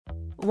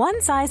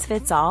One size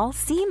fits all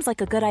seems like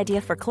a good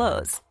idea for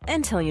clothes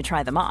until you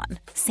try them on.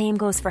 Same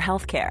goes for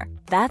healthcare.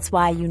 That's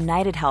why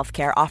United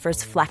Healthcare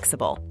offers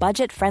flexible,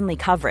 budget-friendly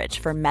coverage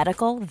for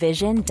medical,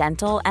 vision,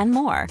 dental, and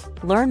more.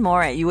 Learn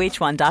more at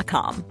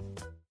uh1.com.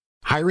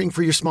 Hiring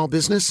for your small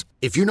business?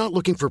 If you're not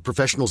looking for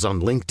professionals on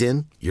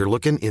LinkedIn, you're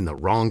looking in the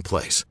wrong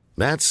place.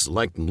 That's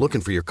like looking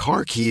for your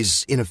car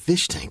keys in a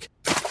fish tank.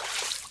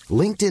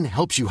 LinkedIn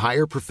helps you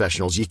hire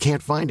professionals you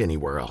can't find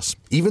anywhere else,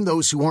 even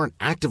those who aren't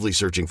actively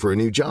searching for a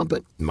new job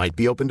but might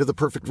be open to the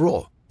perfect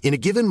role. In a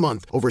given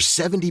month, over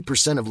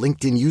 70% of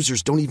LinkedIn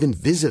users don't even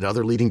visit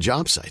other leading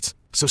job sites.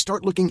 So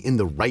start looking in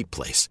the right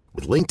place.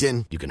 With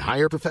LinkedIn, you can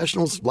hire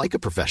professionals like a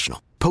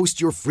professional.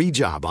 Post your free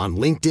job on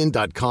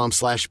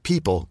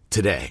linkedin.com/people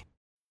today.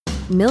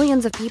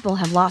 Millions of people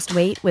have lost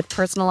weight with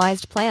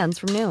personalized plans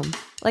from Noom.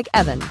 Like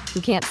Evan,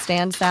 who can't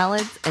stand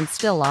salads and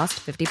still lost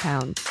 50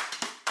 pounds.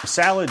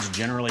 Salads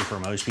generally for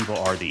most people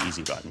are the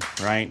easy button,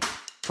 right?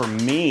 For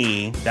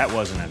me, that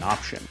wasn't an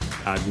option.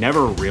 I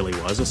never really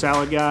was a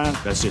salad guy.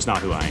 That's just not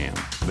who I am.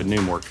 But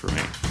Noom worked for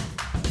me.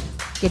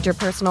 Get your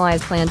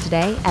personalized plan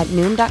today at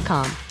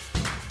Noom.com.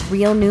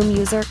 Real Noom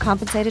user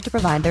compensated to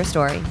provide their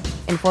story.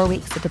 In 4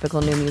 weeks, the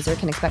typical Noom user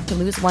can expect to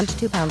lose 1 to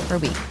 2 pounds per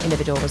week.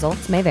 Individual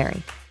results may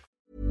vary.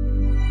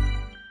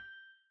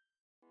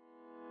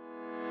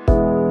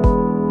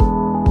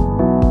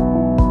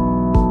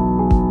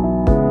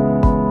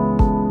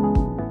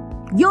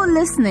 You're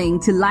listening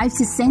to Life's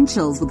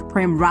Essentials with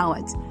Prem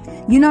Rawat.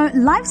 You know,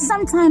 life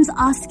sometimes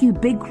asks you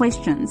big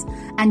questions,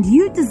 and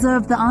you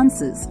deserve the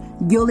answers.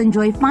 You'll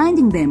enjoy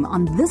finding them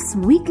on this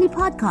weekly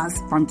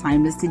podcast from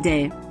Timeless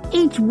Today.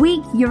 Each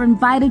week, you're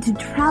invited to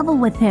travel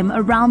with him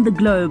around the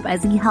globe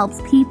as he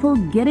helps people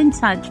get in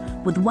touch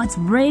with what's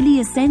really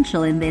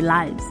essential in their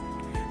lives.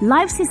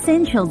 Life's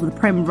Essentials with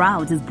Prem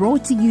Rawat is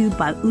brought to you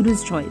by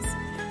Uda's Choice,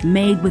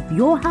 made with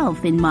your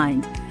health in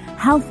mind.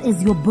 Health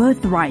is your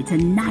birthright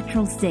and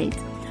natural state.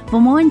 For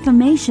more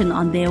information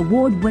on their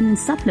award-winning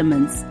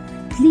supplements,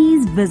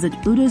 please visit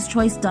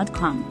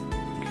udaschoice.com.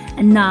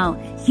 And now,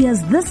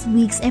 here's this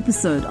week's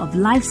episode of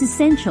Life's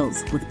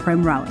Essentials with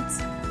Prem Rawat.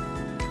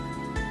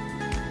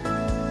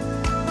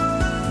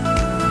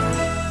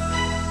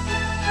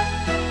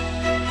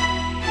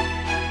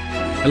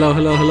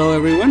 Hello,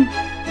 everyone.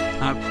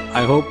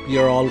 I hope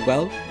you're all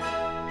well.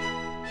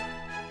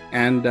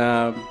 And,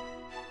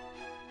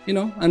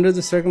 under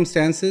the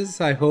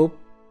circumstances, I hope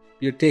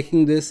you're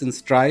taking this in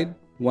stride,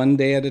 one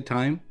day at a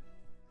time.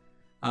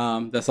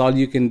 That's all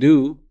you can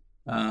do.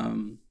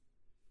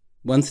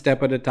 One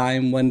step at a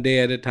time, one day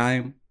at a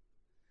time,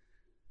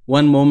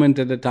 one moment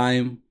at a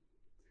time.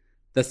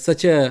 That's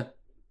such a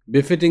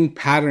befitting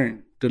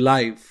pattern to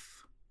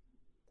life,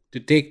 to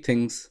take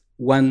things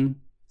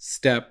one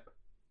step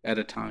at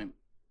a time.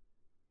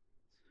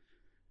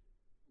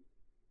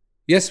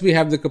 Yes, we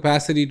have the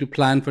capacity to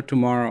plan for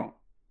tomorrow.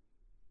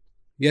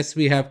 Yes,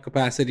 we have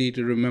capacity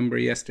to remember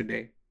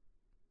yesterday.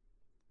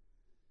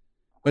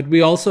 But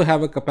we also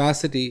have a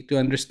capacity to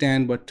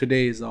understand what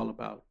today is all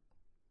about.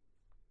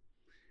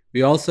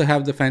 We also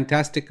have the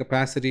fantastic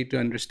capacity to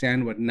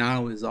understand what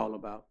now is all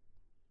about.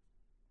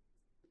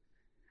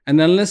 And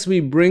unless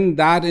we bring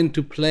that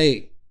into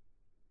play,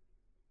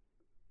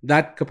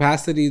 that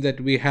capacity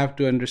that we have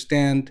to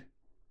understand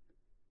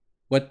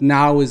what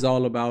now is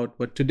all about,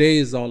 what today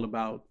is all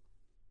about,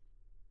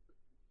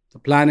 the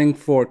planning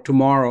for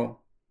tomorrow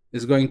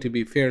is going to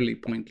be fairly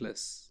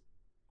pointless.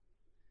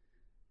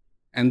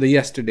 And the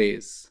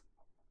yesterdays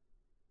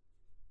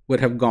would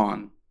have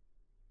gone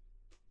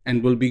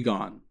and will be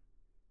gone.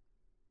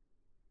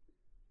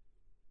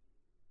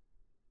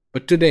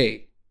 But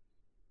today,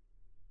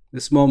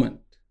 this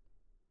moment,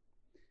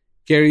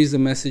 carries a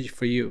message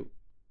for you.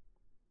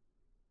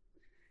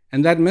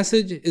 And that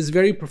message is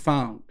very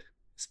profound.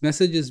 This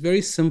message is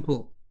very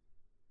simple.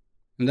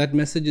 And that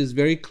message is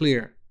very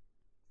clear.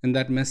 And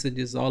that message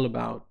is all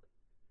about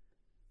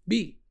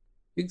be,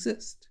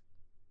 exist.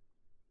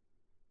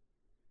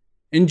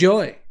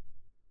 Enjoy.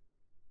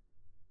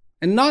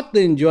 And not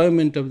the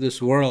enjoyment of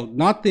this world,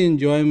 not the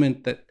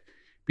enjoyment that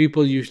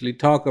people usually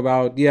talk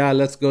about. Yeah,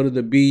 let's go to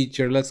the beach,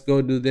 or let's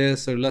go do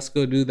this, or let's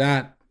go do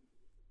that.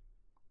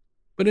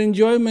 But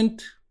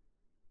enjoyment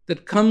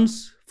that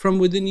comes from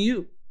within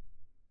you.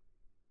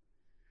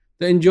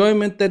 The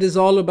enjoyment that is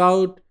all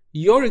about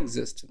your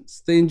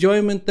existence. The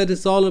enjoyment that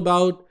is all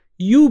about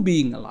you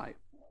being alive.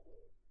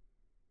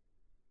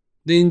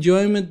 The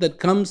enjoyment that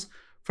comes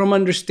from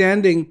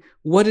understanding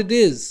what it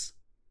is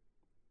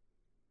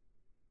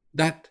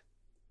that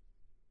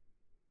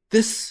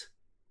this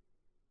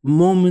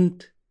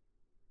moment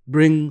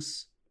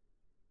brings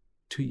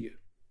to you.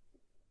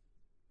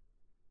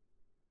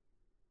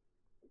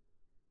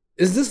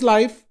 Is this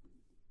life,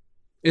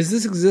 is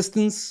this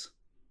existence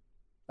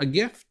a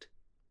gift?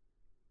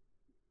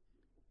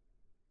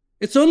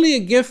 It's only a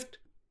gift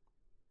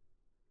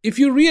if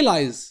you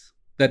realize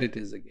that it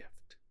is a gift.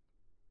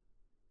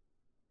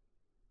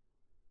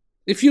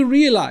 If you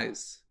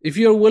realize, if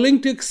you're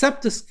willing to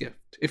accept this gift,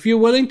 if you're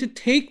willing to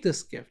take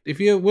this gift, if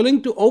you're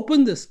willing to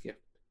open this gift,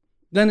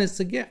 then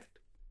it's a gift.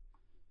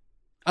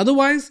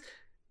 Otherwise,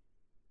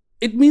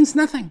 it means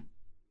nothing.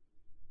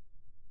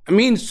 I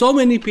mean, so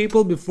many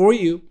people before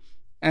you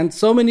and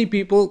so many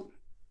people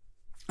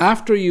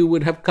after you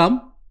would have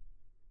come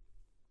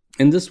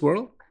in this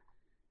world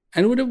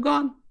and would have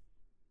gone.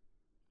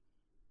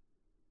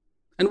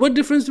 And what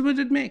difference would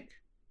it make?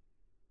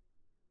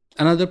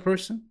 Another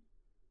person?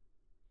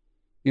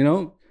 You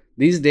know,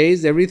 these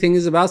days everything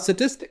is about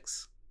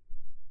statistics.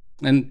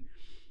 And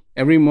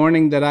every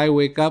morning that I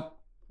wake up,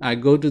 I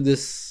go to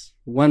this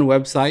one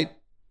website,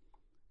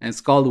 and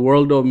it's called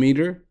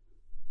Worldometer.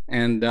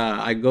 And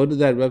I go to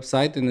that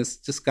website, and it's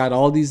just got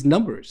all these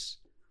numbers.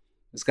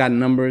 It's got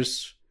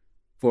numbers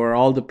for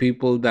all the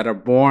people that are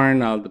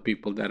born, all the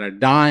people that are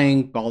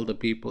dying, all the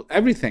people,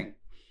 everything.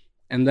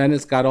 And then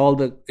it's got all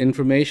the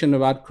information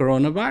about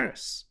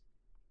coronavirus.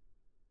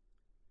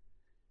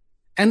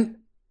 And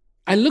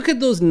I look at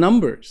those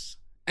numbers,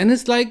 and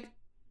it's like,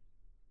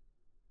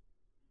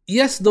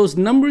 yes, those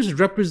numbers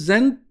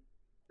represent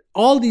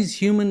all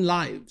these human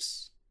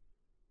lives.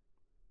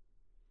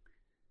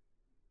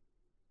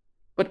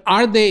 But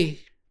are they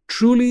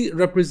truly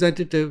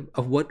representative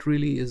of what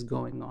really is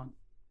going on?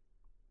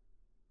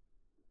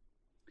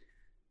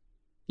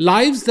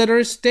 Lives that are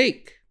at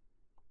stake.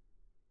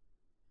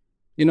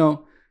 You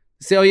know,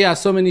 say, oh yeah,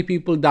 so many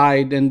people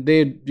died and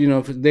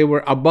they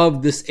were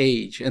above this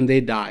age and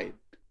they died.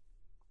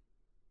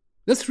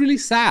 That's really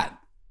sad.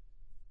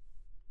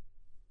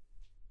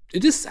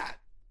 It is sad.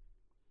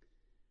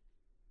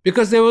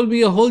 Because there will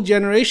be a whole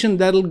generation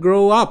that'll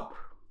grow up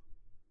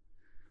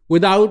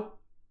without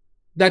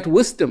that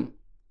wisdom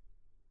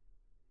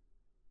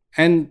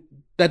and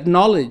that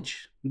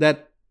knowledge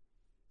that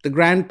the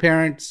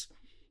grandparents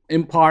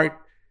impart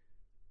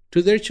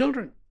to their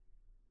children.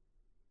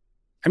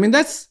 I mean,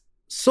 that's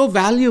so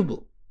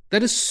valuable.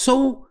 That is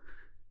so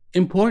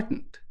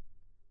important.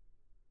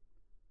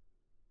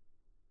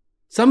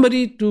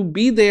 Somebody to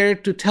be there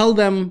to tell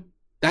them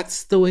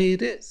that's the way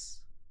it is.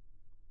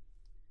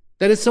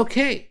 That it's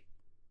okay.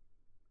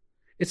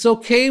 It's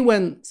okay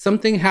when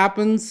something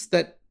happens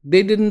that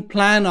they didn't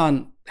plan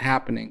on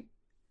happening.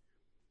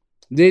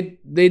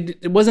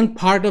 It wasn't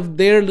part of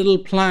their little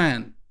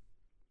plan.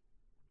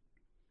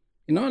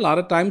 You know, a lot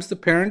of times the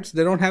parents,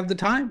 they don't have the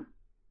time,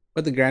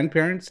 but the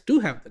grandparents do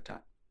have the time.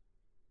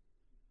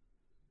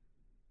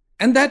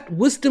 And that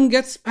wisdom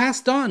gets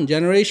passed on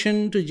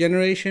generation to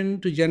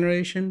generation to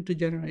generation to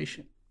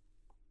generation.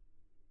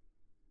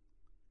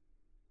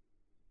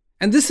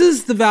 And this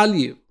is the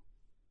value,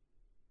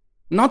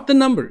 not the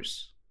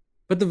numbers,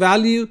 but the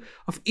value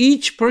of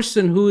each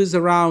person who is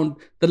around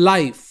the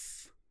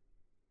life.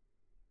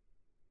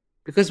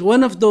 Because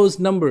one of those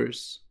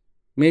numbers,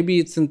 maybe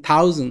it's in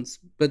thousands,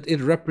 but it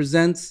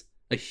represents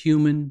a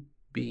human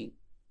being.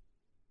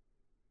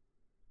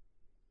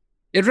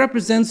 It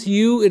represents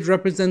you, it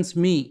represents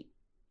me.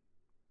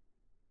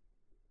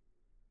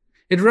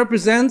 It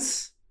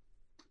represents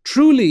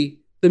truly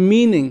the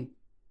meaning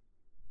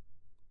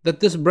that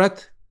this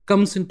breath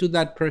comes into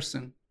that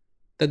person,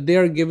 that they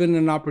are given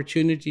an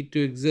opportunity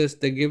to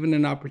exist, they're given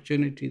an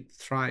opportunity to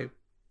thrive.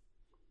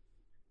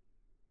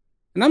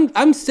 And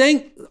I'm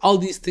saying all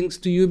these things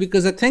to you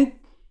because I think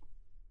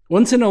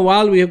once in a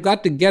while we have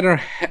got to get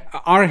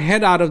our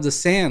head out of the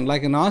sand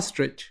like an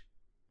ostrich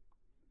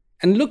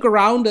and look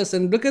around us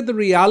and look at the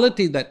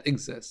reality that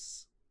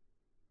exists.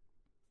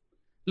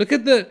 Look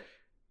at the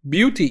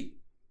beauty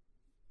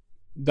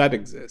that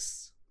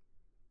exists.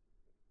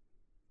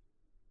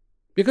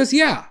 Because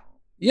there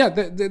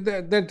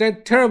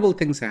are terrible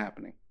things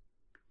happening.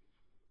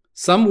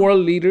 Some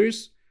world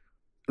leaders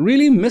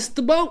really missed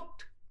the boat.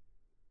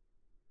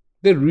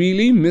 They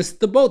really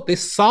missed the boat. They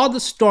saw the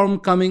storm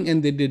coming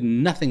and they did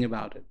nothing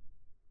about it.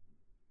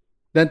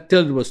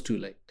 Until it was too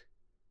late.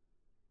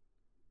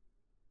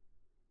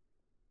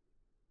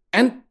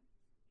 And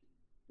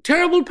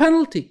terrible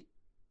penalty,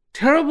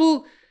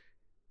 terrible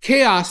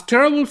chaos,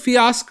 terrible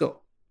fiasco.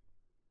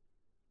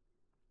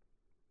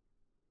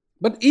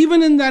 But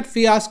even in that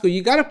fiasco,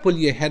 you got to pull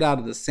your head out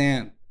of the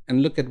sand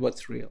and look at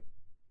what's real.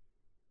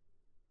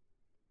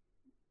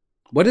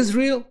 What is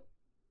real?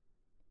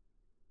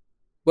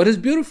 What is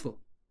beautiful?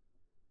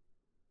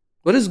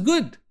 What is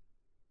good?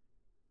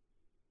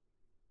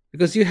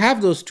 Because you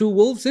have those two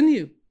wolves in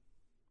you.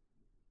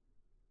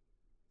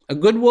 A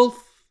good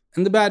wolf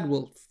and the bad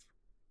wolf.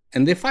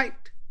 And they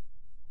fight.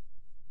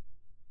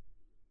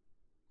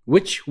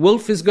 Which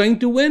wolf is going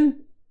to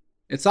win?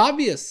 It's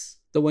obvious,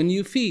 the one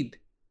you feed.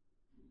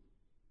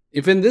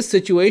 If in this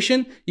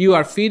situation you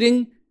are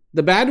feeding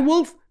the bad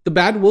wolf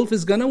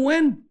is going to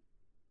win.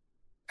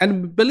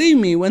 And believe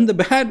me, when the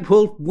bad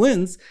wolf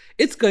wins,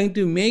 it's going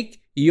to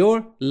make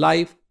your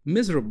life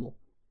miserable.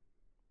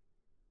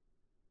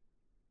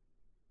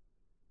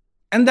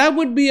 And that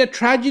would be a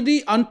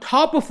tragedy on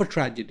top of a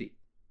tragedy.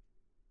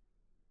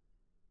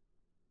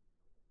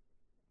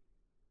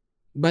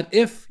 But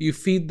if you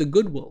feed the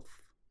good wolf,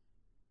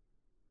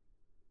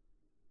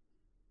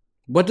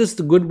 what does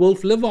the good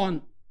wolf live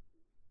on?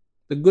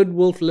 The good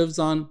wolf lives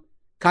on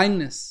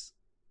kindness.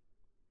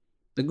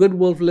 The good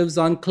wolf lives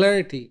on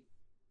clarity.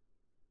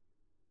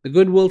 The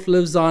good wolf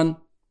lives on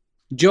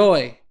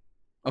joy,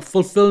 of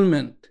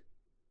fulfillment.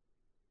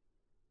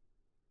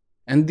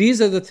 And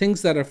these are the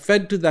things that are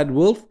fed to that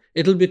wolf.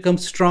 It'll become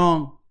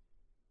strong.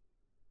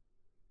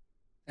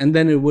 And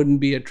then it wouldn't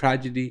be a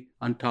tragedy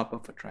on top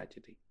of a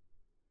tragedy.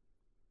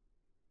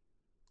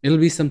 It'll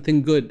be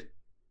something good.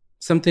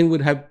 Something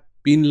would have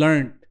been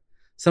learned.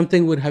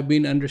 Something would have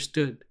been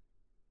understood.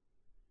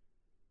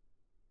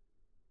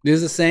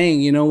 There's a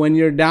saying, when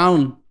you're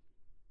down,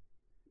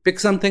 pick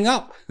something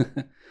up.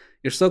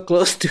 You're so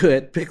close to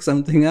it, pick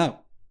something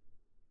up.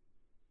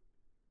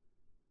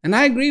 And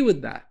I agree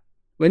with that.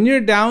 When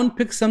you're down,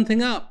 pick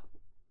something up.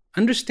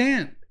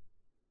 Understand.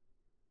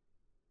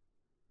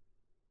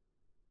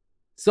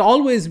 It's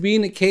always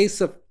been a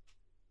case of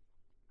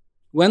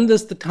when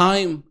there's the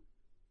time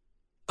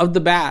of the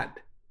bad,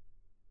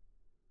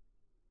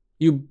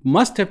 you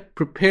must have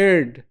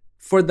prepared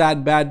for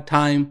that bad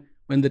time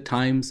when the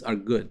times are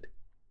good.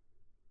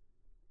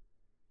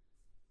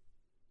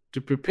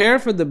 To prepare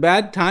for the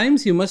bad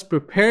times, you must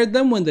prepare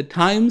them when the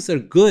times are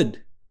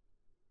good.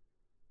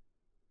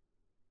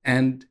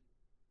 And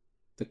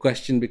the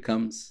question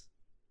becomes,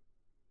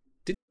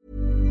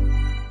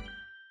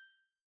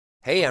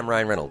 Hey, I'm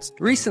Ryan Reynolds.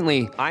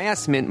 Recently, I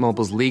asked Mint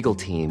Mobile's legal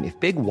team if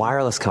big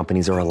wireless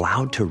companies are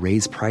allowed to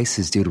raise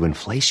prices due to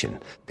inflation.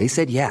 They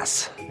said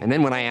yes. And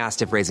then when I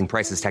asked if raising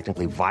prices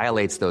technically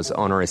violates those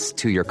onerous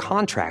 2-year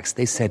contracts,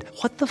 they said,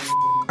 "What the f***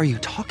 are you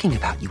talking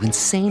about, you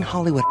insane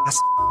Hollywood ass?"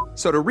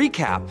 So to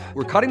recap,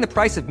 we're cutting the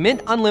price of Mint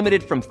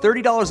Unlimited from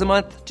 $30 a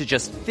month to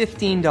just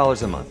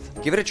 $15 a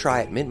month. Give it a try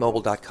at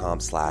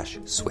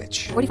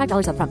mintmobile.com/switch.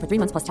 $45 up front for 3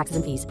 months plus taxes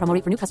and fees. Promo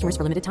rate for new customers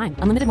for limited time.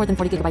 Unlimited more than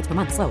 40 gigabytes per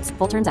month. Slows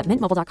full terms at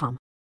mintmobile.com.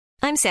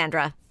 I'm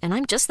Sandra, and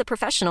I'm just the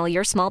professional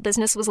your small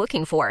business was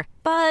looking for.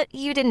 But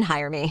you didn't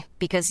hire me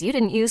because you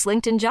didn't use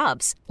LinkedIn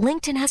Jobs.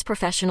 LinkedIn has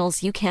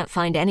professionals you can't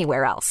find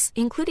anywhere else,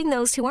 including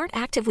those who aren't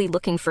actively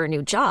looking for a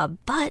new job,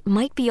 but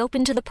might be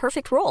open to the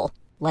perfect role,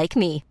 like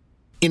me.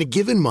 In a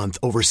given month,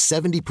 over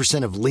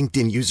 70% of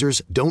LinkedIn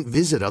users don't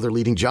visit other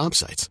leading job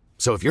sites.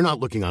 So if you're not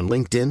looking on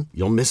LinkedIn,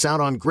 you'll miss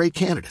out on great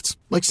candidates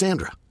like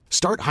Sandra.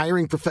 Start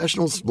hiring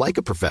professionals like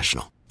a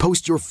professional.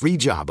 Post your free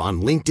job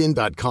on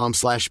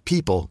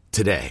linkedin.com/people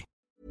today.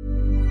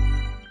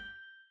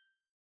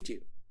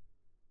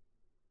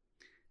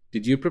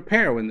 Did you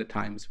prepare when the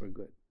times were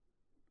good?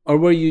 Or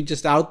were you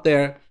just out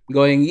there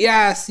going,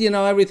 yes,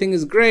 everything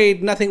is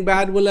great, nothing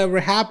bad will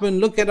ever happen,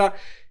 look at our...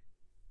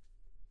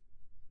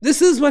 This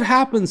is what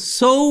happens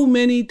so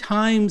many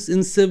times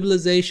in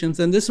civilizations,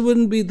 and this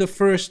wouldn't be the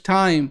first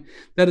time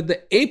that at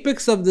the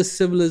apex of this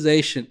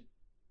civilization,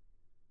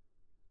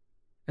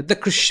 at the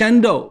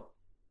crescendo,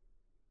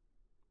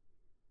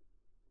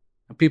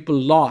 people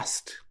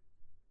lost.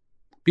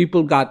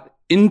 People got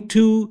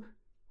into,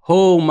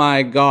 oh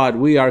my God,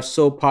 we are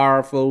so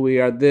powerful, we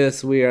are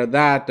this, we are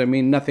that.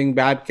 Nothing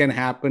bad can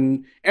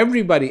happen.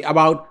 Everybody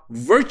about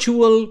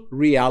virtual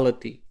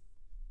reality.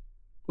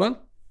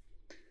 Well,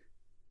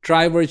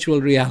 try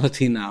virtual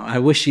reality now. I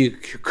wish you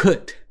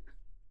could.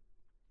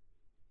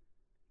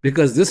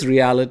 Because this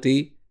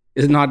reality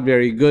is not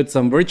very good.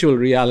 Some virtual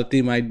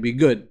reality might be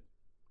good.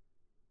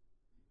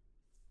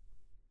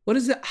 What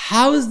is it?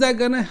 How is that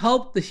going to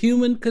help the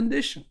human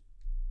condition?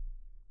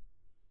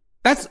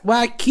 That's why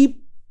I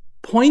keep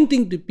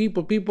pointing to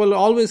people. People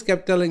always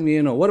kept telling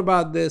me, what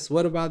about this?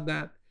 What about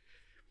that?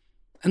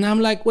 And I'm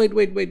like, wait.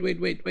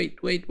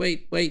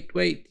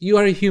 You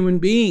are a human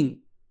being.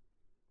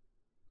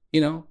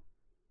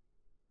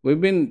 We've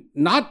been,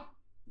 not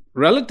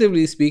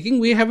relatively speaking,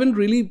 we haven't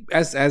really,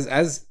 as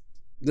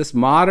this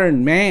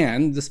modern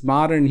man, this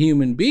modern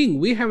human being,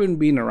 we haven't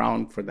been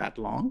around for that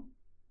long.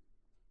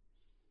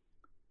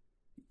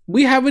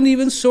 We haven't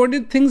even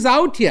sorted things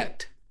out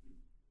yet.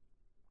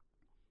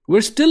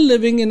 We're still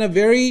living in a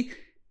very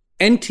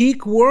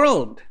antique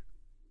world.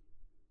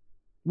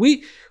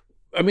 We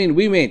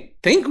may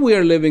think we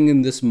are living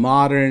in this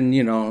modern,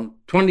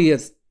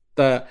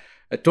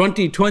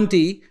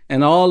 2020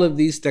 and all of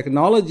these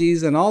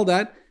technologies and all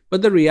that.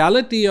 But the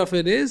reality of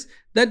it is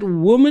that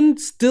women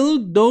still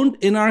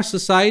in our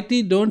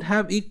society, don't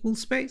have equal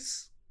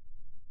space.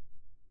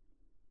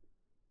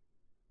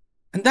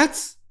 And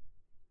that's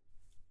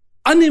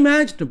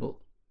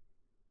unimaginable.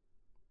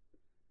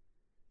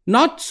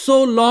 Not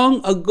so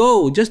long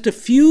ago, just a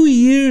few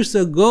years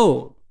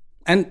ago,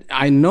 and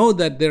I know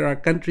that there are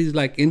countries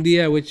like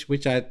India,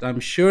 which I'm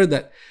sure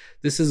that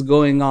this is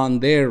going on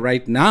there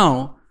right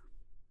now,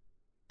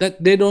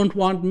 that they don't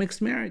want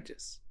mixed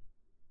marriages.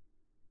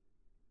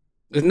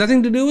 There's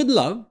nothing to do with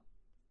love.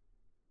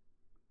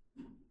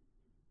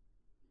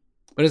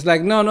 But it's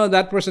like, no,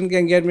 that person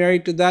can get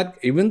married to that,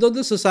 even though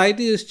the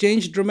society has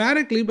changed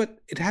dramatically,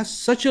 but it has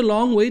such a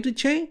long way to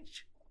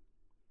change.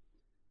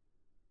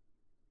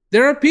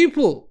 There are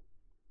people,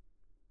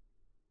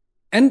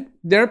 and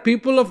there are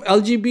people of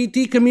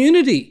LGBT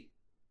community,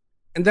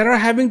 and that are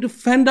having to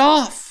fend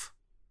off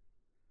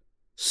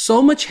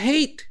so much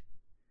hate.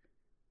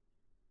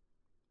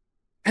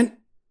 And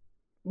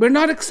we're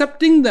not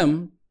accepting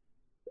them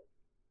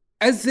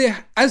as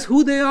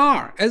who they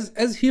are,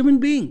 as human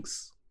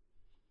beings.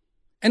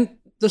 And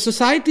the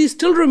society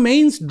still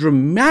remains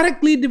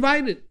dramatically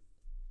divided.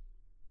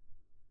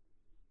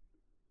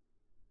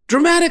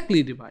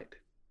 Dramatically divided.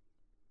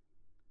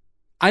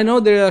 I know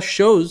there are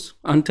shows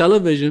on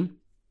television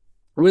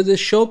where they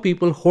show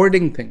people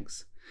hoarding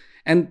things.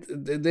 And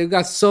they've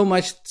got so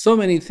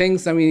many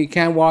things. I mean, you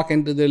can't walk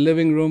into their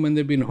living room and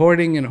they've been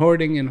hoarding and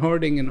hoarding and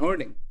hoarding and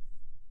hoarding.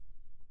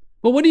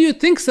 But what do you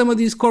think some of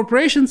these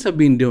corporations have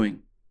been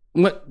doing?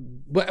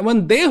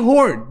 When they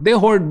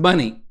hoard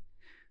money.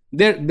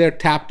 They're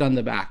tapped on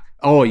the back.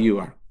 Oh, you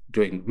are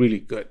doing really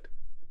good.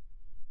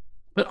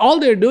 But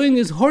all they're doing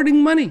is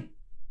hoarding money.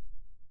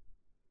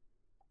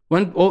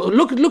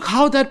 Look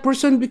how that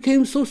person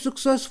became so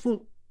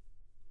successful.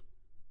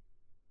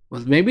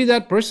 Well, maybe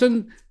that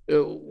person,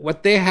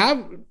 what they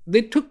have,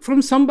 they took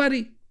from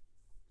somebody.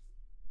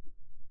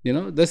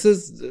 This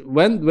is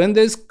when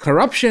there's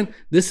corruption,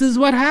 this is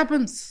what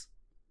happens.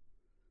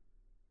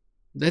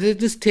 That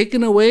it is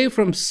taken away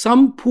from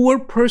some poor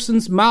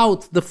person's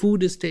mouth, the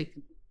food is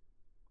taken.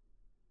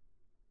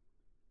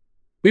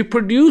 We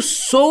produce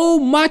so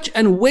much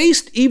and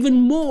waste even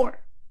more.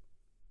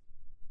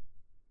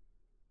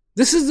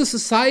 This is the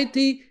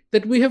society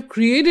that we have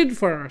created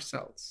for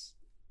ourselves.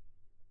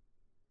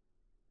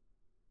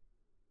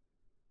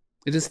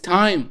 It is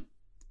time,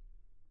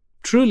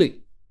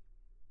 truly,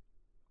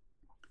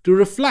 to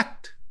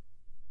reflect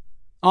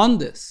on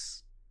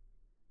this,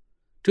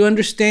 to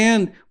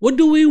understand, what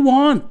do we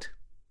want?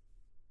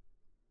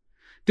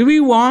 Do we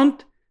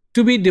want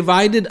to be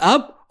divided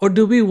up, or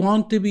do we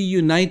want to be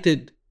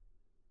united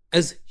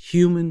as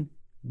human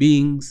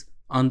beings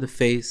on the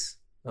face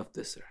of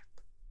this earth?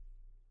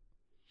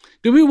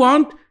 Do we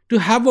want to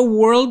have a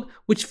world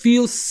which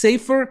feels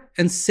safer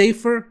and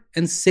safer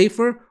and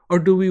safer, or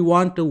do we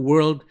want a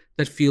world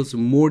that feels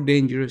more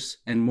dangerous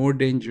and more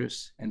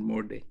dangerous and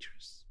more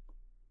dangerous?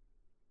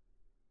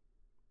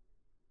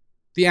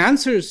 The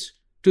answers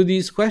to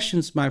these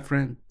questions, my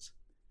friends,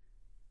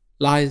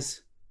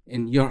 lies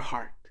in your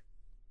heart,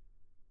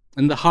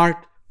 in the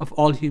heart of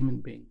all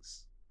human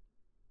beings.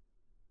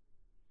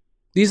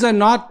 These are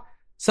not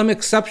some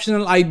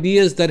exceptional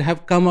ideas that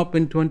have come up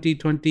in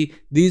 2020.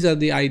 These are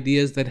the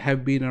ideas that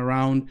have been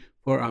around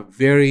for a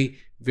very,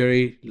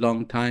 very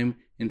long time.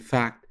 In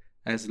fact,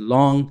 as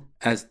long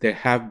as there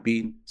have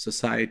been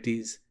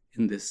societies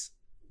in this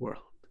world.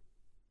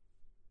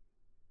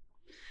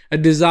 A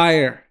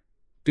desire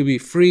to be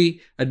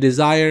free, a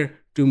desire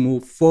to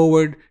move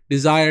forward,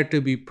 desire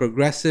to be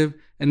progressive,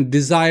 and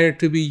desire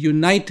to be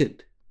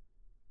united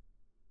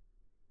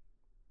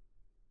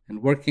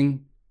and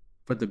working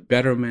for the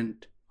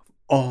betterment of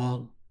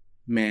all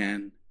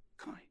mankind.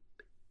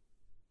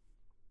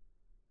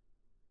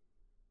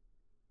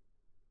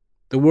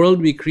 The world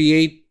we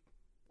create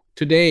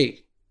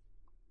today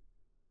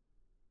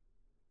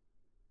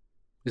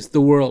is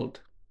the world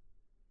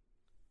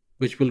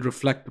which will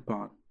reflect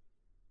upon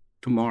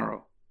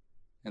tomorrow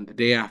and the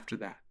day after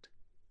that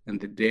and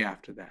the day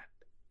after that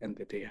and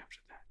the day after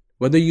that.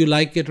 Whether you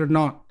like it or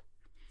not,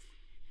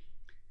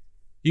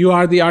 you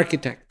are the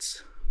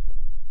architects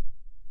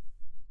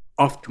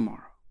of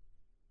tomorrow.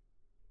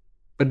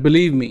 But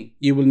believe me,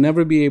 you will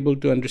never be able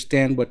to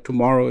understand what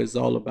tomorrow is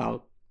all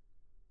about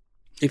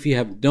if you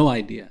have no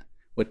idea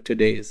what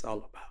today is all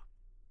about.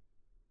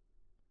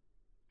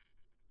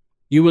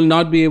 You will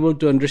not be able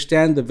to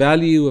understand the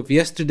value of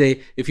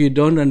yesterday if you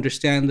don't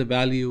understand the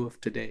value of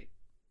today.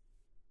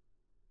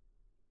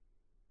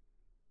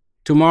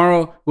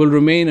 Tomorrow will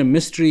remain a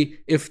mystery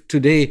if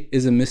today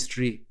is a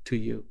mystery to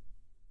you.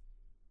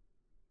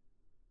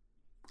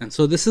 And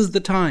so this is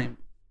the time.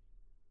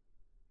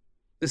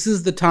 This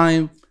is the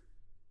time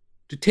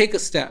to take a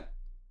step,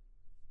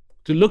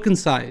 to look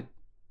inside,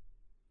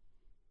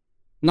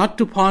 not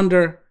to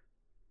ponder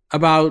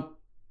about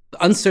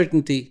the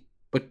uncertainty,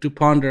 but to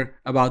ponder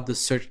about the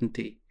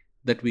certainty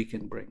that we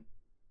can bring.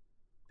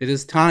 It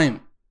is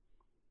time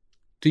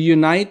to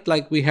unite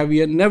like we have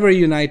never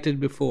united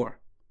before.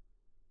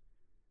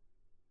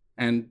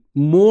 And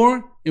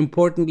more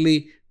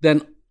importantly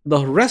than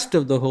the rest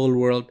of the whole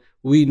world,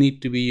 we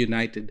need to be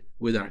united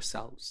with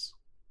ourselves.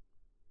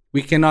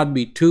 We cannot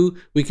be two,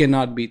 we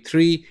cannot be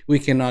three, we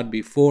cannot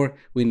be four.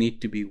 We need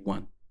to be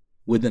one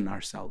within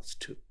ourselves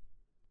too.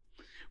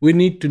 We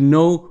need to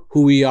know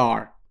who we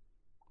are.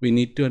 We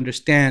need to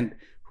understand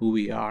who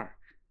we are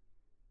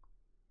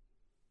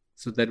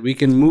so that we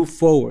can move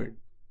forward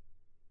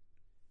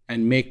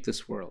and make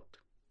this world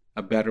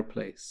a better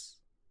place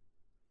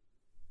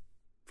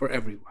for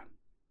everyone.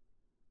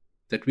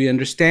 That we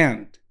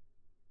understand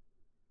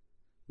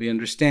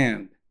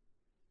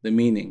the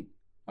meaning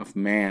of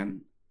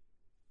mankind.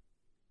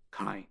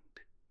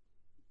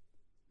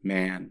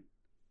 Mankind.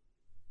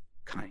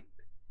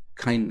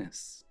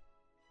 Kindness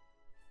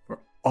for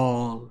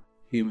all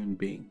human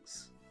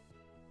beings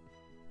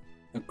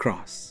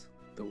across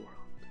the world.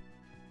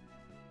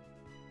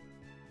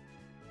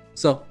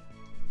 So,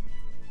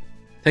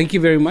 thank you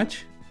very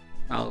much.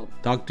 I'll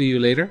talk to you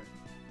later.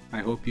 I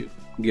hope you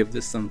give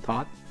this some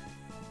thought.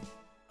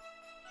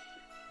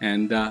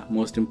 And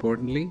most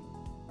importantly,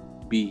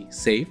 be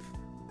safe,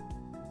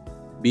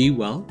 be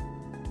well,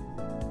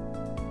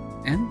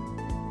 and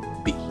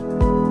be.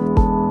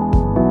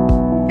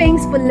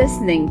 Thanks for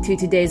listening to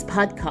today's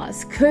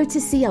podcast,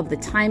 courtesy of the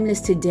Timeless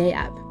Today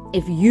app.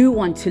 If you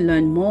want to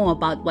learn more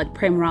about what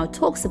Prem Rao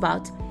talks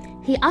about,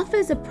 he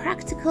offers a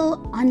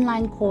practical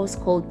online course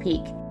called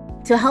Peak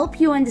to help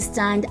you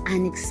understand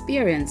and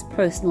experience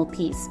personal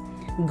peace.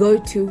 Go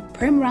to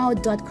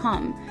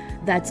premrawat.com,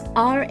 that's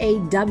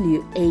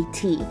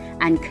RAWAT,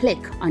 and click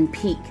on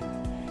Peak.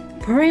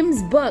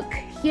 Prem's book,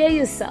 Hear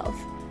Yourself,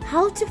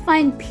 How to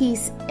Find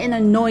Peace in a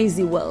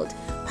Noisy World,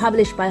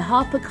 published by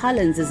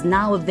HarperCollins, is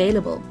now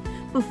available.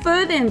 For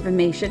further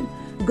information,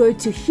 go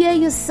to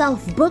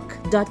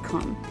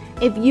hearyourselfbook.com.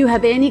 If you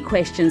have any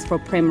questions for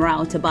Prem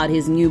Rao about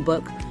his new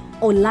book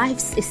or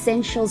Life's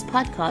Essentials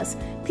podcast,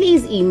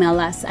 please email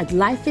us at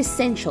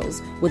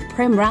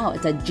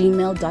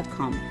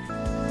lifeessentialswithpremrawat@gmail.com.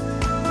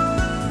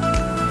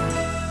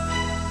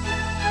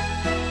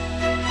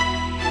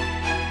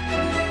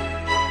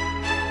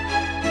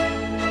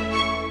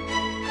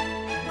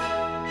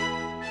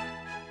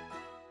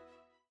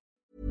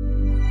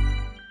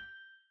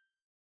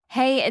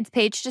 Hey, it's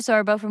Paige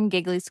DeSorbo from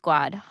Giggly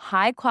Squad.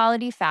 High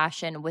quality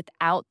fashion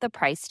without the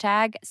price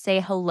tag. Say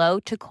hello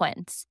to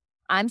Quince.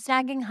 I'm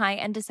snagging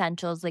high-end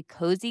essentials like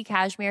cozy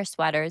cashmere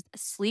sweaters,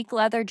 sleek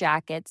leather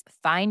jackets,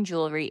 fine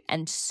jewelry,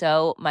 and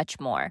so much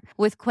more.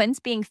 With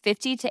Quince being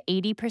 50 to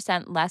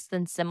 80% less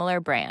than similar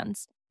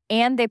brands.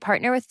 And they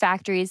partner with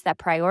factories that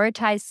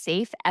prioritize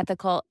safe,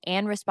 ethical,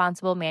 and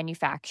responsible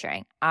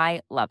manufacturing.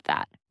 I love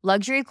that.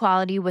 Luxury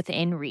quality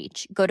within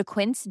reach. Go to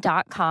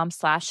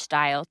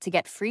quince.com/style to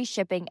get free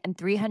shipping and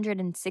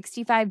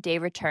 365-day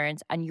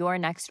returns on your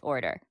next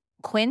order.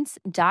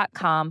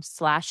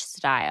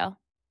 Quince.com/style.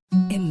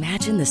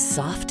 Imagine the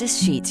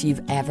softest sheets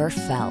you've ever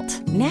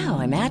felt. Now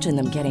imagine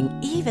them getting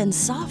even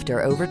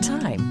softer over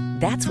time.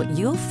 That's what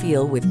you'll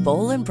feel with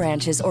Boll &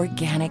 Branch's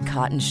organic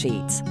cotton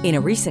sheets. In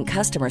a recent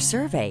customer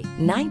survey,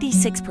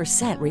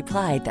 96%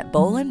 replied that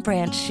Boll &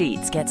 Branch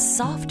sheets get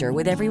softer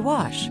with every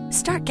wash.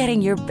 Start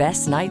getting your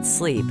best night's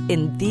sleep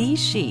in these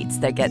sheets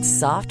that get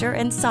softer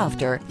and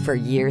softer for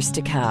years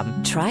to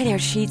come. Try their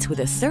sheets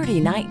with a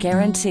 30-night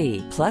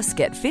guarantee. Plus,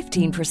 get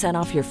 15%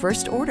 off your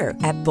first order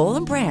at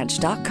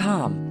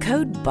bollandbranch.com.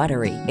 Code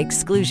BUTTERY.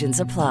 Exclusions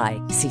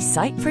apply. See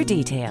site for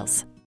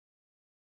details.